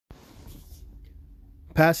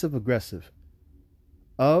Passive aggressive,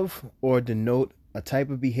 of or denote a type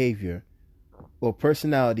of behavior or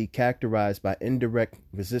personality characterized by indirect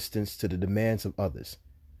resistance to the demands of others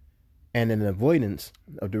and an avoidance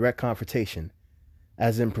of direct confrontation,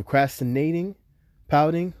 as in procrastinating,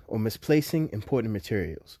 pouting, or misplacing important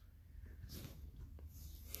materials.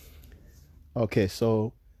 Okay,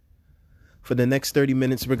 so for the next 30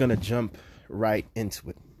 minutes, we're going to jump right into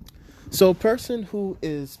it. So, a person who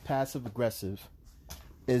is passive aggressive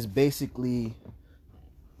is basically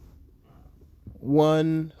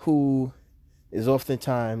one who is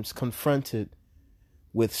oftentimes confronted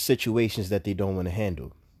with situations that they don't want to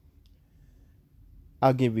handle.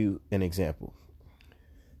 I'll give you an example.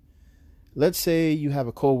 Let's say you have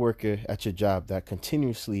a coworker at your job that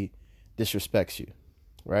continuously disrespects you,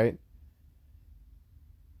 right?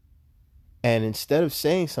 And instead of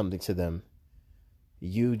saying something to them,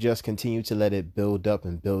 you just continue to let it build up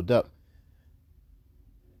and build up.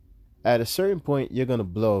 At a certain point, you're going to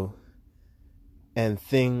blow, and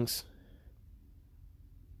things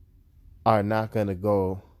are not going to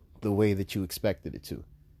go the way that you expected it to.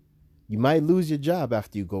 You might lose your job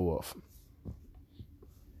after you go off.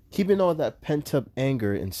 Keeping all that pent-up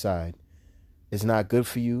anger inside is not good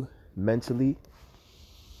for you mentally,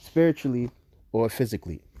 spiritually, or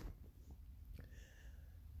physically.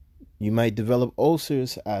 You might develop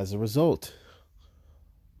ulcers as a result,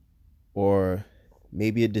 or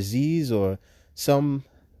maybe a disease or some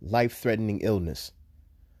life-threatening illness.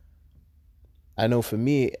 I know for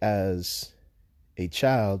me as a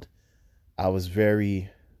child, I was very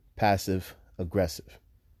passive aggressive.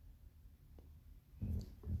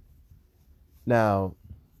 Now,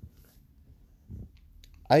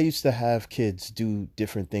 I used to have kids do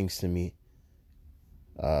different things to me.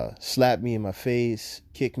 Slap me in my face,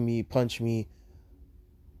 kick me, punch me.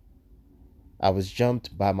 I was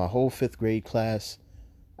jumped by my whole fifth grade class.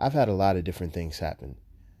 I've had a lot of different things happen.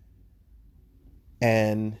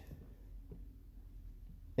 And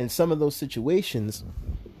in some of those situations,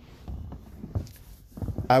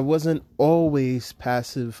 I wasn't always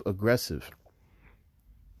passive aggressive.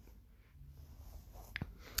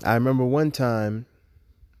 I remember one time,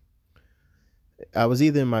 I was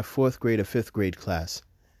either in my fourth grade or fifth grade class.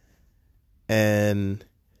 And,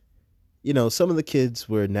 some of the kids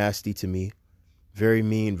were nasty to me, very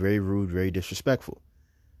mean, very rude, very disrespectful.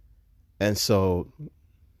 And so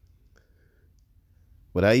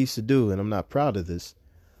what I used to do, and I'm not proud of this,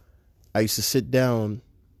 I used to sit down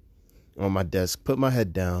on my desk, put my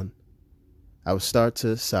head down. I would start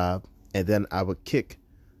to sob, and then I would kick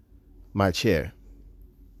my chair.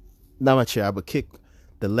 Not my chair, I would kick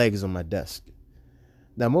the legs on my desk.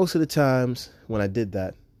 Now, most of the times when I did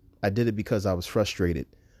that, I did it because I was frustrated.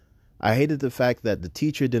 I hated the fact that the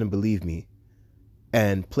teacher didn't believe me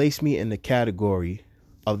and placed me in the category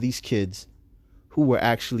of these kids who were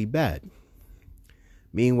actually bad.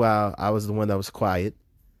 Meanwhile, I was the one that was quiet.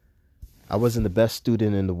 I wasn't the best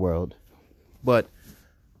student in the world, but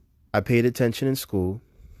I paid attention in school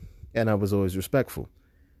and I was always respectful.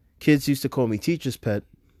 Kids used to call me teacher's pet,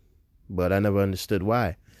 but I never understood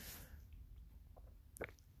why.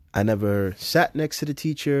 I never sat next to the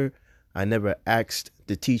teacher. I never asked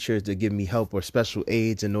the teacher to give me help or special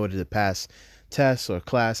aids in order to pass tests or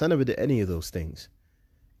class. I never did any of those things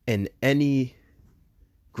in any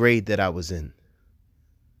grade that I was in,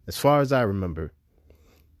 as far as I remember.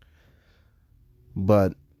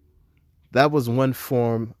 But that was one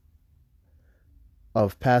form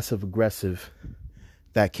of passive aggressive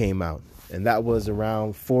that came out. And that was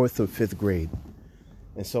around fourth or fifth grade.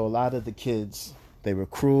 And so a lot of the kids, they were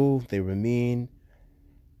cruel, they were mean,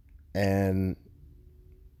 and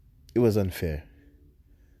it was unfair.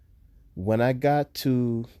 When I got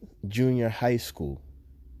to junior high school,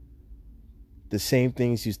 the same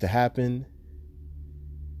things used to happen.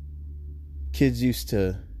 Kids used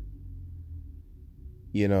to,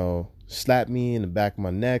 slap me in the back of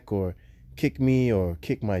my neck or kick me or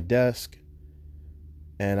kick my desk.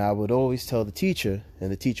 And I would always tell the teacher,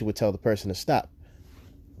 and the teacher would tell the person to stop.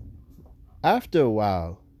 After a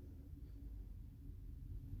while,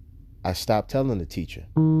 I stopped telling the teacher.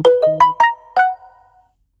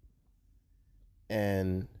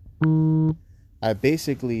 And I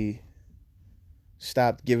basically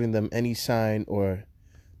stopped giving them any sign or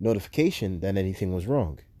notification that anything was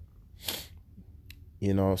wrong.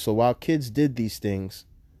 So while kids did these things,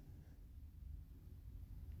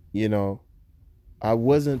 I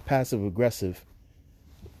wasn't passive aggressive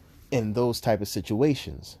in those type of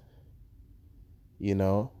situations,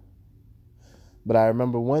 But I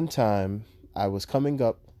remember one time I was coming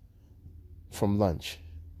up from lunch.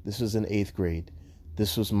 This was in 8th grade.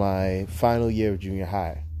 This was my final year of junior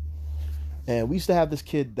high. And we used to have this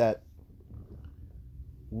kid that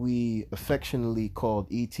we affectionately called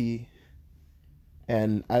E.T.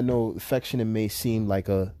 And I know affectionate may seem like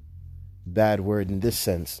a bad word in this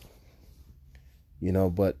sense,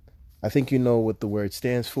 but I think you know what the word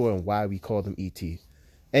stands for and why we call them E.T.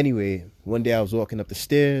 Anyway, one day I was walking up the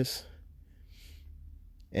stairs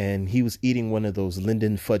and he was eating one of those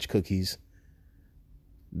Linden fudge cookies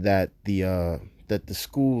that the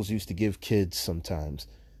schools used to give kids sometimes.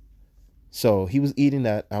 So he was eating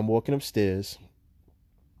that. I'm walking upstairs.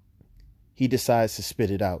 He decides to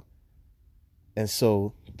spit it out. And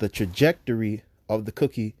so the trajectory of the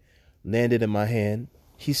cookie landed in my hand.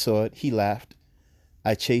 He saw it. He laughed.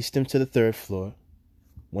 I chased him to the 3rd floor.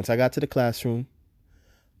 Once I got to the classroom,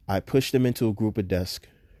 I pushed him into a group of desks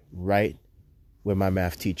right where my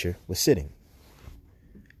math teacher was sitting.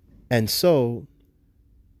 And so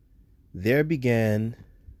there began,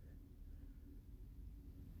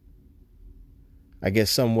 I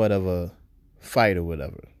guess, somewhat of a fight or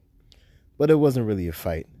whatever. But it wasn't really a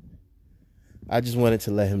fight. I just wanted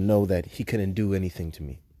to let him know that he couldn't do anything to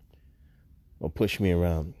me or push me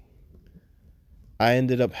around. I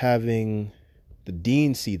ended up having the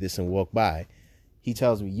dean see this and walk by. He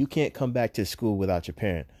tells me, "You can't come back to school without your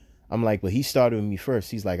parent." I'm like, "But he started with me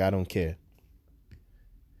first." He's like, "I don't care."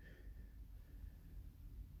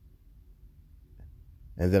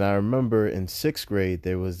 And then I remember in 6th grade,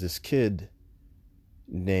 there was this kid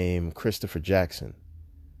named Christopher Jackson.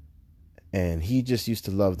 And he just used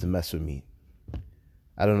to love to mess with me.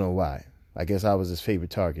 I don't know why. I guess I was his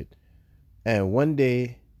favorite target. And one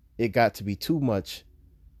day, it got to be too much.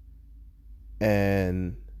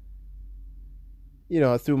 And,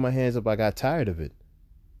 I threw my hands up. I got tired of it.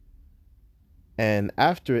 And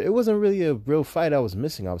after, it wasn't really a real fight I was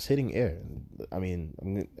missing. I was hitting air. I mean,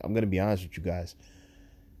 I'm going to be honest with you guys.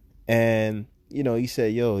 And, he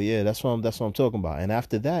said, "Yo, yeah, that's what I'm talking about." And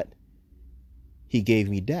after that, he gave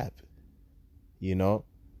me dap,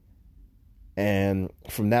 And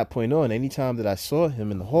from that point on, anytime that I saw him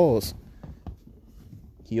in the halls,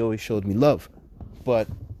 he always showed me love. But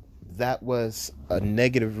that was a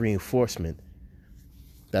negative reinforcement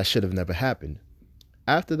that should have never happened.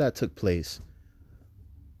 After that took place,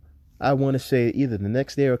 I want to say either the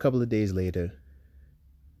next day or a couple of days later,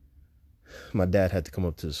 my dad had to come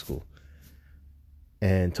up to the school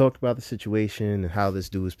and talked about the situation and how this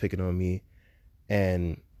dude was picking on me.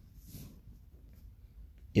 And,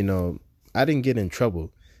 I didn't get in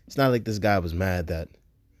trouble. It's not like this guy was mad that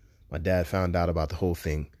my dad found out about the whole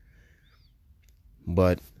thing.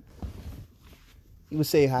 But he would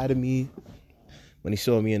say hi to me when he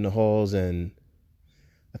saw me in the halls. And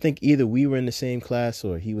I think either we were in the same class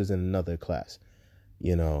or he was in another class.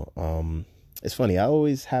 It's funny. I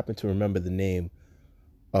always happen to remember the name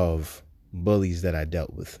of bullies that I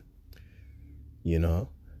dealt with,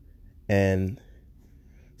 And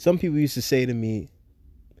some people used to say to me,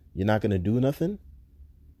 "You're not going to do nothing?"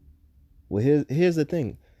 Well, here's the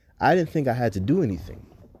thing. I didn't think I had to do anything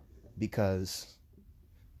because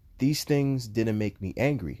these things didn't make me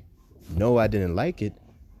angry. No, I didn't like it.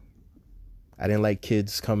 I didn't like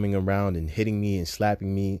kids coming around and hitting me and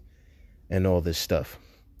slapping me and all this stuff.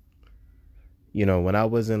 When I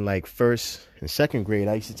was in like 1st and 2nd grade,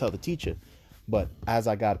 I used to tell the teacher. But as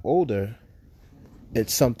I got older,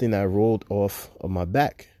 it's something that rolled off of my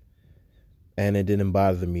back. And it didn't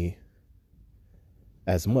bother me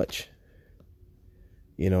as much.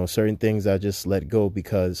 Certain things I just let go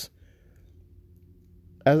because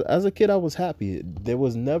as a kid, I was happy. There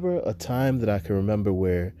was never a time that I can remember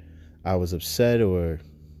where I was upset or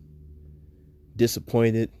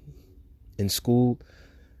disappointed in school.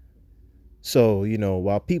 So,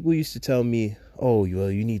 while people used to tell me, "Oh,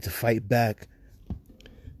 you need to fight back,"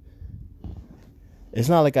 it's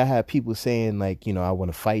not like I had people saying like, "I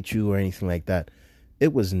want to fight you" or anything like that.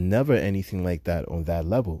 It was never anything like that on that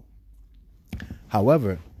level.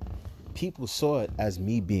 However, people saw it as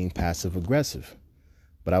me being passive aggressive,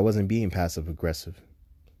 but I wasn't being passive aggressive.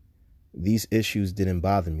 These issues didn't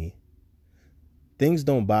bother me. Things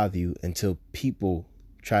don't bother you until people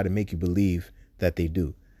try to make you believe that they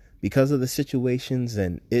do. Because of the situations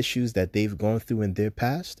and issues that they've gone through in their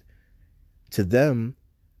past, to them,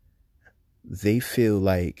 they feel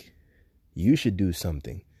like you should do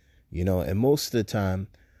something, and most of the time,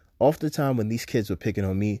 oftentimes when these kids were picking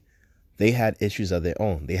on me, they had issues of their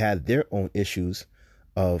own. They had their own issues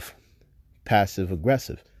of passive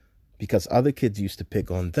aggressive because other kids used to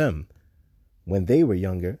pick on them when they were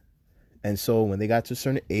younger. And so when they got to a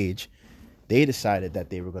certain age, they decided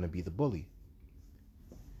that they were going to be the bully.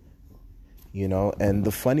 And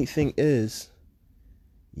the funny thing is,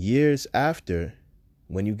 years after,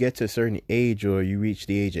 when you get to a certain age or you reach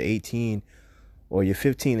the age of 18 or you're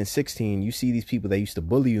 15 and 16, you see these people that used to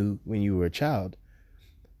bully you when you were a child.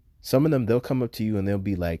 Some of them, they'll come up to you and they'll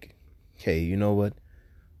be like, hey, you know what?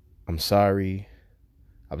 I'm sorry.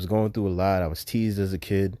 I was going through a lot. I was teased as a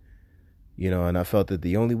kid, and I felt that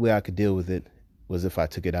the only way I could deal with it was if I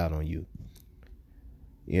took it out on you,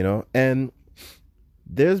 and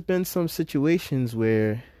there's been some situations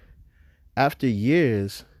where after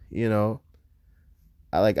years,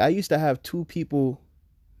 I used to have two people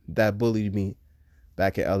that bullied me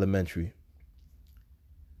back in elementary.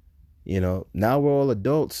 Now we're all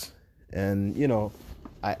adults, and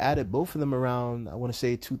I added both of them around, I want to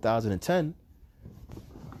say 2010.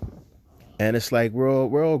 And it's like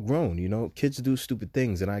we're all grown, kids do stupid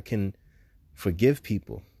things, and I can forgive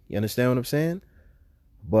people. You understand what I'm saying?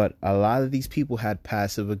 But a lot of these people had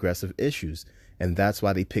passive aggressive issues, and that's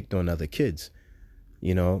why they picked on other kids.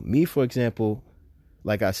 Me, for example,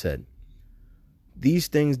 like I said, these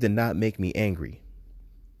things did not make me angry.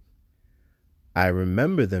 I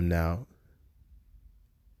remember them now,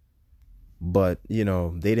 but, they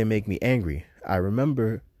didn't make me angry. I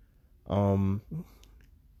remember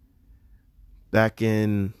back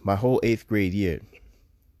in my whole 8th grade year,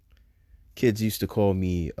 kids used to call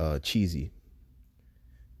me cheesy.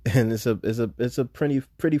 And it's a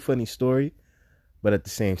pretty funny story, but at the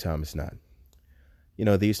same time it's not.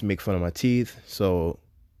 They used to make fun of my teeth, so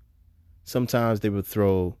sometimes they would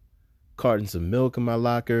throw cartons of milk in my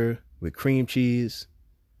locker with cream cheese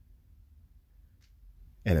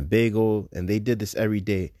and a bagel, and they did this every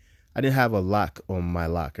day. I didn't have a lock on my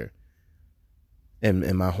locker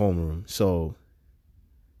in my homeroom, so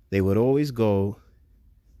they would always go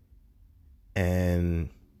and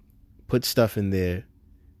put stuff in there.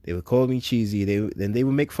 They would call me cheesy. Then they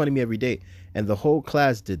would make fun of me every day, and the whole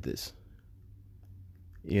class did this.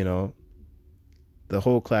 The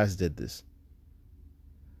whole class did this.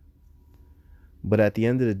 But at the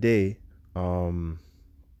end of the day,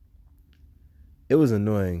 it was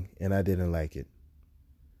annoying, and I didn't like it.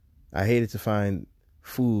 I hated to find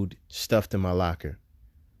food stuffed in my locker.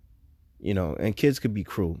 And kids could be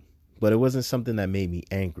cruel, but it wasn't something that made me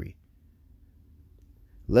angry.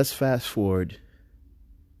 Let's fast forward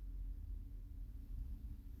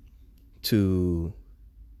to,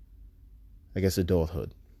 I guess,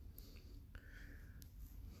 adulthood.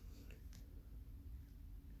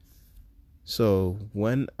 So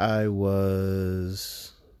when I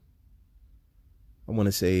was, I want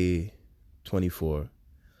to say 24,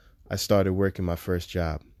 I started working my first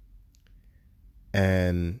job.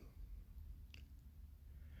 And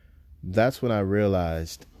that's when I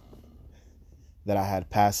realized that I had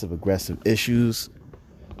passive aggressive issues.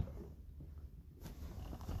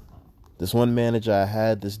 This one manager I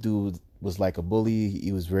had, this dude was like a bully.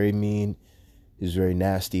 He was very mean. He was very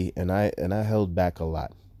nasty, and I held back a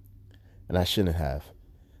lot, and I shouldn't have.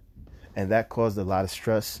 And that caused a lot of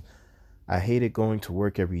stress. I hated going to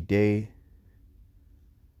work every day.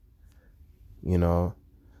 The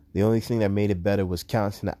only thing that made it better was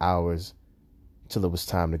counting the hours till it was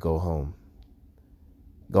time to go home.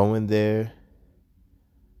 Go in there,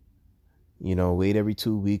 wait every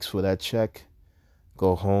 2 weeks for that check,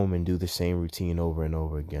 go home and do the same routine over and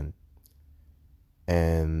over again.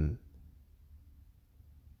 And,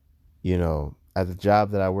 at the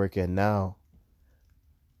job that I work at now,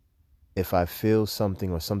 if I feel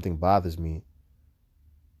something or something bothers me,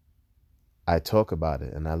 I talk about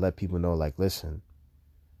it and I let people know, like, listen,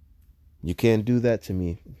 you can't do that to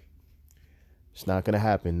me. It's not going to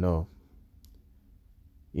happen, no.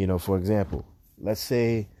 For example, let's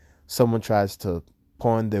say someone tries to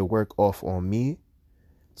pawn their work off on me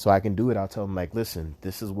so I can do it. I'll tell them, like, listen,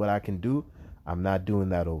 this is what I can do. I'm not doing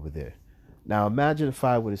that over there. Now, imagine if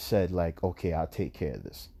I would have said, like, okay, I'll take care of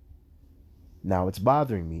this. Now, it's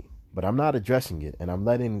bothering me, but I'm not addressing it, and I'm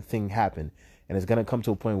letting the thing happen, and it's going to come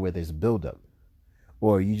to a point where there's a buildup.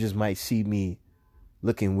 Or you just might see me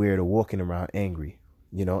looking weird or walking around angry,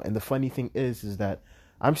 And the funny thing is that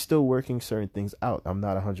I'm still working certain things out. I'm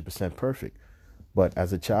not 100% perfect. But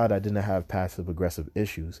as a child, I didn't have passive aggressive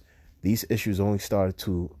issues. These issues only started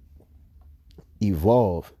to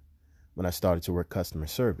evolve when I started to work customer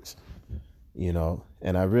service,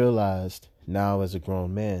 And I realized now as a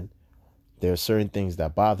grown man, there are certain things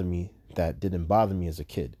that bother me that didn't bother me as a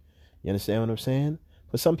kid. You understand what I'm saying?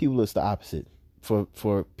 For some people, it's the opposite.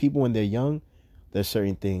 For people when they're young, there's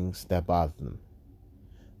certain things that bother them.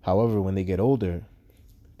 However, when they get older,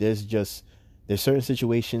 there's certain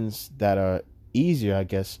situations that are easier, I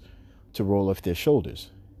guess, to roll off their shoulders.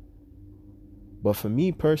 But for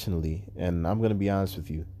me personally, and I'm going to be honest with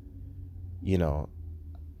you,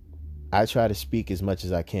 I try to speak as much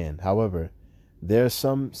as I can. However, there are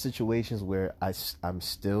some situations where I'm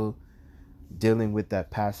still dealing with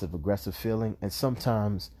that passive aggressive feeling, and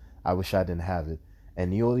sometimes I wish I didn't have it.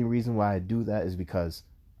 And the only reason why I do that is because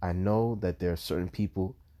I know that there are certain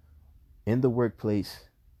people in the workplace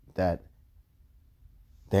that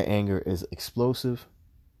their anger is explosive,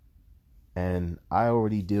 and I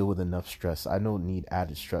already deal with enough stress. I don't need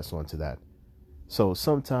added stress onto that. So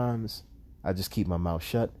sometimes I just keep my mouth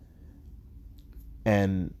shut,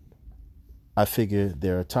 and I figure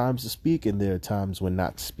there are times to speak and there are times when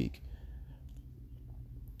not to speak.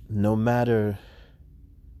 No matter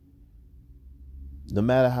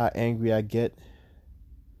how angry I get,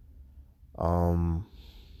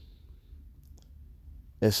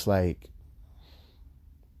 it's like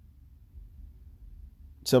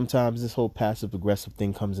sometimes this whole passive aggressive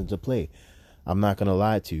thing comes into play. I'm not gonna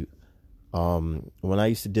lie to you. When I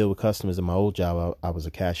used to deal with customers in my old job, I was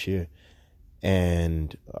a cashier,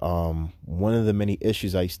 and one of the many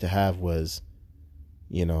issues I used to have was,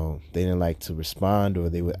 they didn't like to respond, or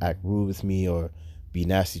they would act rude with me or be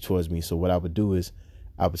nasty towards me. So what I would do is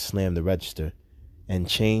I would slam the register, and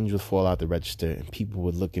change would fall out the register, and people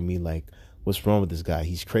would look at me like, what's wrong with this guy?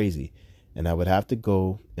 He's crazy. And I would have to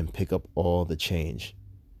go and pick up all the change.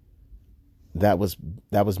 That was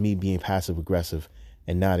me being passive aggressive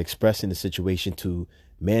and not expressing the situation to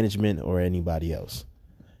management or anybody else.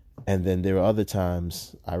 And then there were other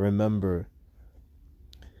times I remember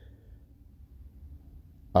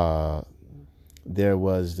there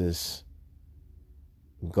was this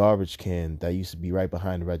garbage can that used to be right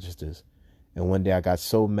behind the registers. And one day I got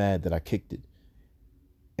so mad that I kicked it.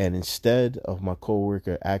 And instead of my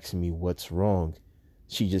coworker asking me what's wrong,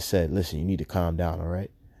 she just said, listen, you need to calm down, all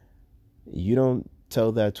right? You don't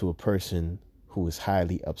tell that to a person who is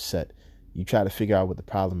highly upset. You try to figure out what the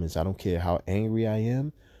problem is. I don't care how angry I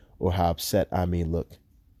am or how upset I may look.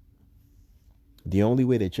 The only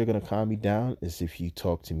way that you're going to calm me down is if you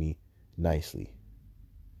talk to me nicely.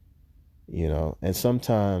 And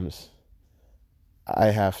sometimes I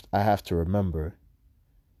have to remember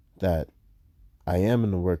that I am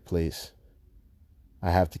in the workplace. I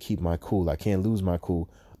have to keep my cool. I can't lose my cool,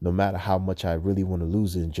 no matter how much I really want to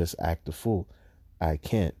lose it and just act a fool. I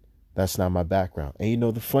can't. That's not my background. And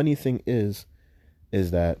the funny thing is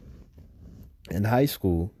that in high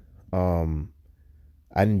school,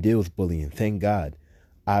 I didn't deal with bullying. Thank God.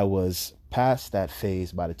 I was past that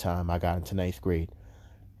phase by the time I got into ninth grade.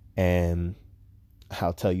 And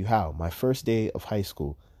I'll tell you how. My first day of high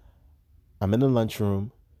school, I'm in the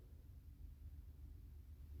lunchroom,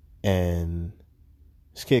 and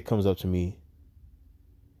this kid comes up to me,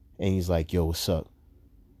 and he's like, yo, what's up?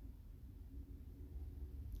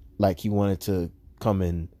 Like he wanted to come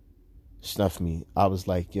and snuff me. I was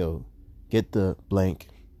like, yo, get the blank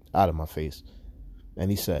out of my face.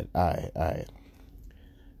 And he said, all right.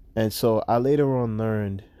 And so I later on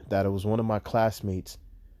learned that it was one of my classmates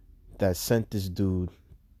that sent this dude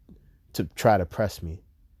to try to press me.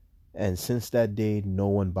 And since that day, no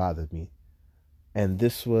one bothered me. And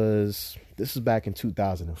this was back in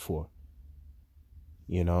 2004.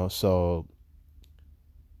 So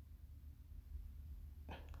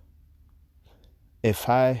if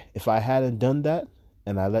I hadn't done that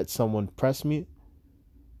and I let someone press me,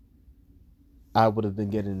 I would have been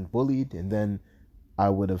getting bullied, and then I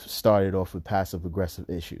would have started off with passive aggressive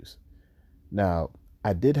issues. Now,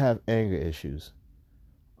 I did have anger issues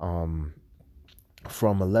from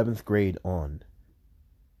 11th grade on,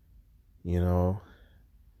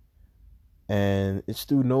 and it's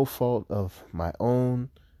through no fault of my own,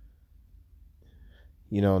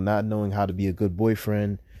 not knowing how to be a good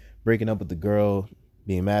boyfriend, breaking up with the girl,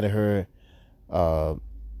 being mad at her. I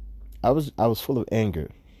was full of anger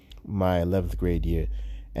my 11th grade year,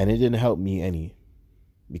 and it didn't help me any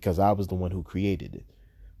because I was the one who created it.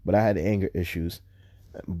 But I had anger issues.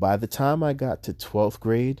 By the time I got to 12th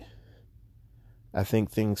grade, I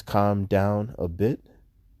think things calmed down a bit,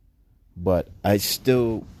 but I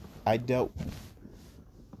dealt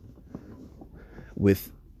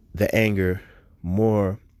with the anger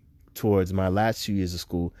more towards my last 2 years of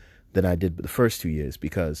school than I did the first 2 years,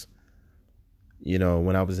 because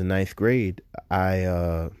when I was in ninth grade,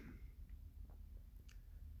 I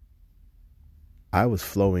was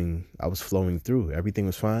flowing through. Everything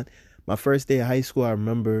was fine. My first day of high school, I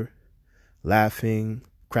remember laughing,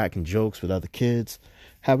 cracking jokes with other kids,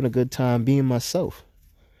 having a good time, being myself.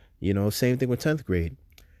 Same thing with 10th grade.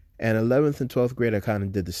 And 11th and 12th grade, I kind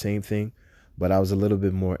of did the same thing, but I was a little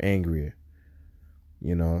bit more angrier,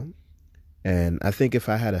 And I think if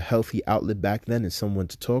I had a healthy outlet back then and someone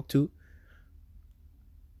to talk to,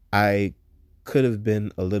 I could have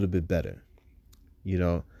been a little bit better. You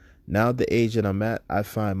know, now at the age that I'm at, I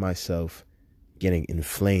find myself getting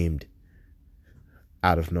inflamed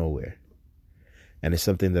out of nowhere. And it's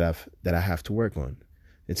something that I have to work on.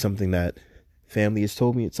 It's something that family has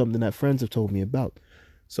told me. It's something that friends have told me about.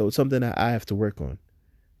 So it's something that I have to work on,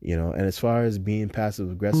 you know. And as far as being passive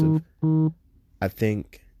aggressive, I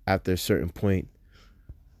think after a certain point,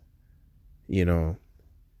 you know,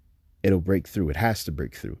 it'll break through. It has to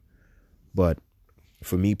break through. But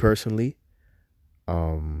for me personally,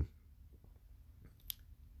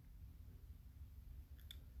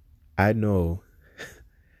 I know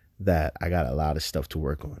that I got a lot of stuff to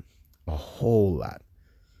work on, a whole lot.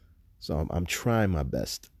 So I'm trying my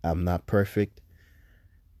best. I'm not perfect.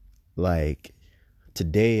 Like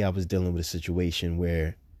today, I was dealing with a situation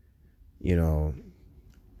where, you know,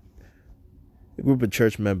 a group of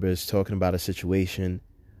church members talking about a situation,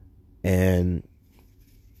 and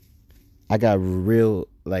I got real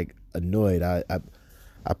like annoyed. I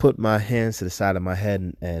put my hands to the side of my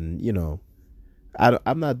head, and you know,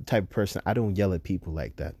 I'm not the type of person. I don't yell at people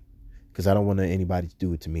like that because I don't want anybody to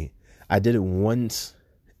do it to me. I did it once,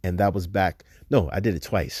 and that was back. No, I did it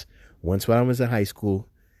twice. Once when I was in high school,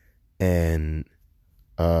 and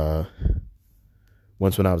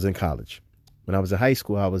once when I was in college. When I was in high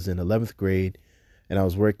school, I was in 11th grade, and I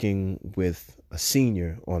was working with a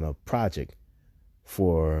senior on a project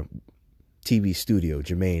for TV studio,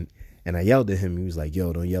 Jermaine. And I yelled at him. He was like,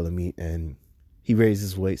 "Yo, don't yell at me." And he raised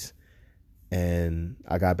his voice, and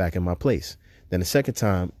I got back in my place. Then the second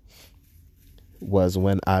time was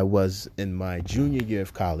when I was in my junior year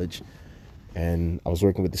of college, and I was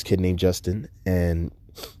working with this kid named Justin, and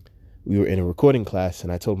we were in a recording class,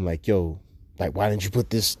 and I told him like, "Yo, like, why didn't you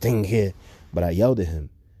put this thing here?" But I yelled at him.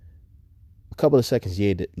 A couple of seconds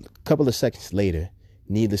later,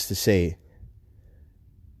 needless to say,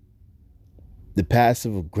 the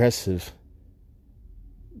passive aggressive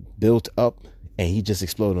built up, and he just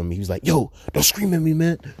exploded on me. He was like, "Yo, don't scream at me,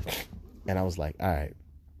 man." And I was like, all right.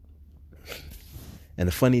 And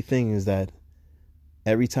the funny thing is that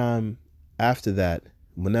every time after that,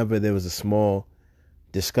 whenever there was a small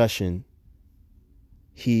discussion,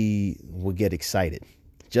 he would get excited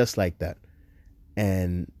just like that.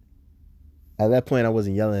 And at that point, I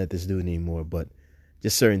wasn't yelling at this dude anymore, but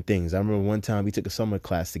just certain things. I remember one time we took a summer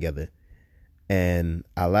class together, and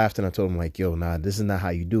I laughed and I told him like, "Yo, nah, this is not how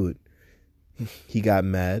you do it." He got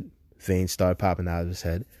mad. Veins started popping out of his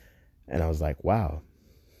head. And I was like, wow,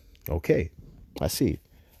 okay, I see.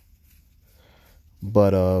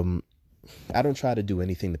 But I don't try to do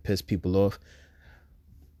anything to piss people off.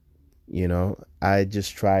 You know, I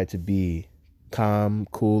just try to be calm,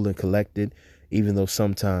 cool, and collected, even though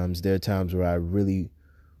sometimes there are times where I really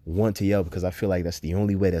want to yell because I feel like that's the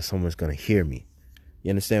only way that someone's going to hear me. You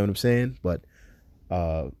understand what I'm saying? But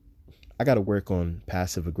I got to work on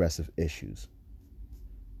passive aggressive issues.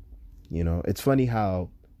 You know, it's funny how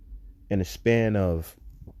in a span of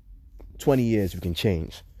 20 years we can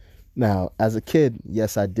change. Now, as a kid,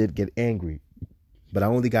 yes, I did get angry, but I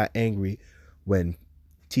only got angry when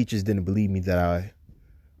teachers didn't believe me that I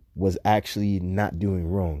was actually not doing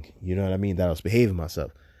wrong. You know what I mean? That I was behaving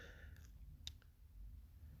myself.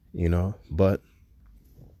 You know, but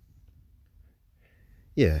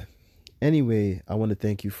yeah. Anyway, I want to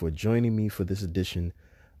thank you for joining me for this edition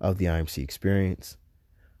of the IMC Experience.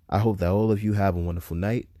 I hope that all of you have a wonderful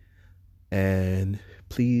night, and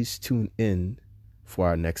please tune in for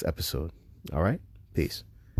our next episode. All right? Peace.